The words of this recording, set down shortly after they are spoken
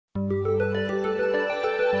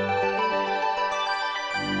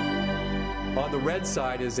red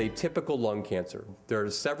side is a typical lung cancer. There are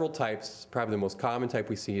several types. Probably the most common type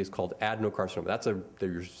we see is called adenocarcinoma. That's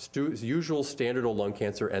the usual standard old lung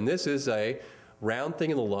cancer, and this is a round thing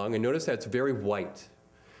in the lung, and notice that it's very white.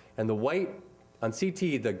 And the white, on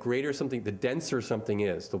CT, the greater something, the denser something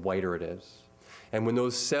is, the whiter it is. And when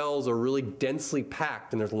those cells are really densely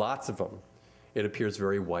packed, and there's lots of them, it appears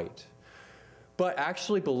very white. But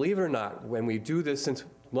actually, believe it or not, when we do this, since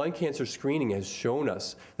lung cancer screening has shown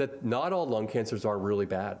us that not all lung cancers are really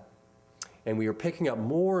bad. And we are picking up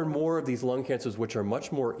more and more of these lung cancers which are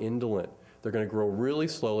much more indolent. They're going to grow really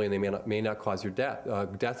slowly, and they may not cause your death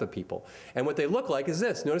of people. And what they look like is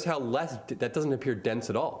this. Notice how that doesn't appear dense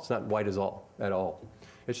at all. It's not white at all.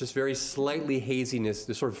 It's just very slightly haziness,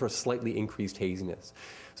 there's sort of slightly increased haziness.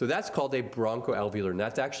 So that's called a bronchoalveolar, and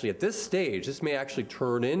that's actually, at this stage, this may actually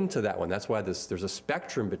turn into that one. That's why there's a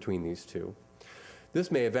spectrum between these two. This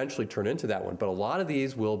may eventually turn into that one, but a lot of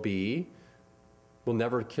these will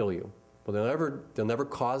never kill you. Well, they'll never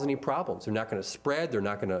cause any problems. They're not going to spread. They're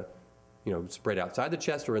not going to, spread outside the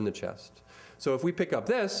chest or in the chest. So if we pick up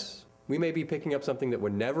this, we may be picking up something that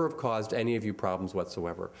would never have caused any of you problems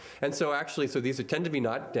whatsoever. And so actually, these tend to be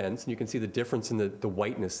not dense, and you can see the difference in the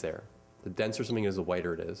whiteness there. The denser something is, the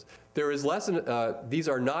whiter it is. There is less, these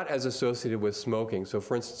are not as associated with smoking. So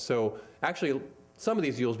for instance, actually, some of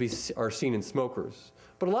these are seen in smokers,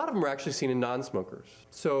 but a lot of them are actually seen in non-smokers.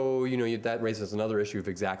 So, that raises another issue of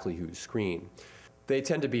exactly who's screened. They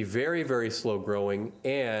tend to be very, very slow growing,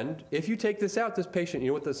 and if you take this out, this patient, you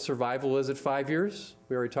know what the survival is at 5 years?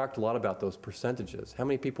 We already talked a lot about those percentages. How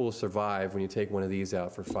many people will survive when you take one of these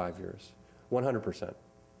out for 5 years? 100%,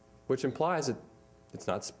 which implies that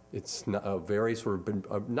it's not a very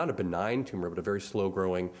not a benign tumor, but a very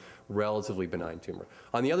slow-growing, relatively benign tumor.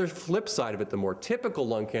 On the other flip side of it, the more typical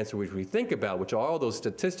lung cancer which we think about, which all those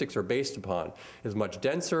statistics are based upon, is much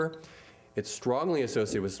denser. It's strongly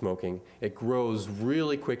associated with smoking. It grows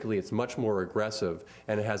really quickly. It's much more aggressive,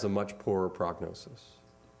 and it has a much poorer prognosis.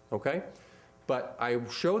 Okay? But I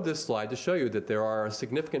showed this slide to show you that there are a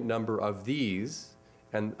significant number of these.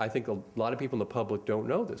 And I think a lot of people in the public don't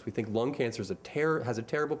know this. We think lung cancer has a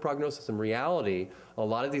terrible prognosis. In reality, a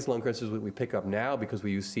lot of these lung cancers that we pick up now, because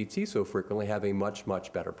we use CT so frequently, have a much,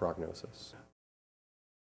 much better prognosis.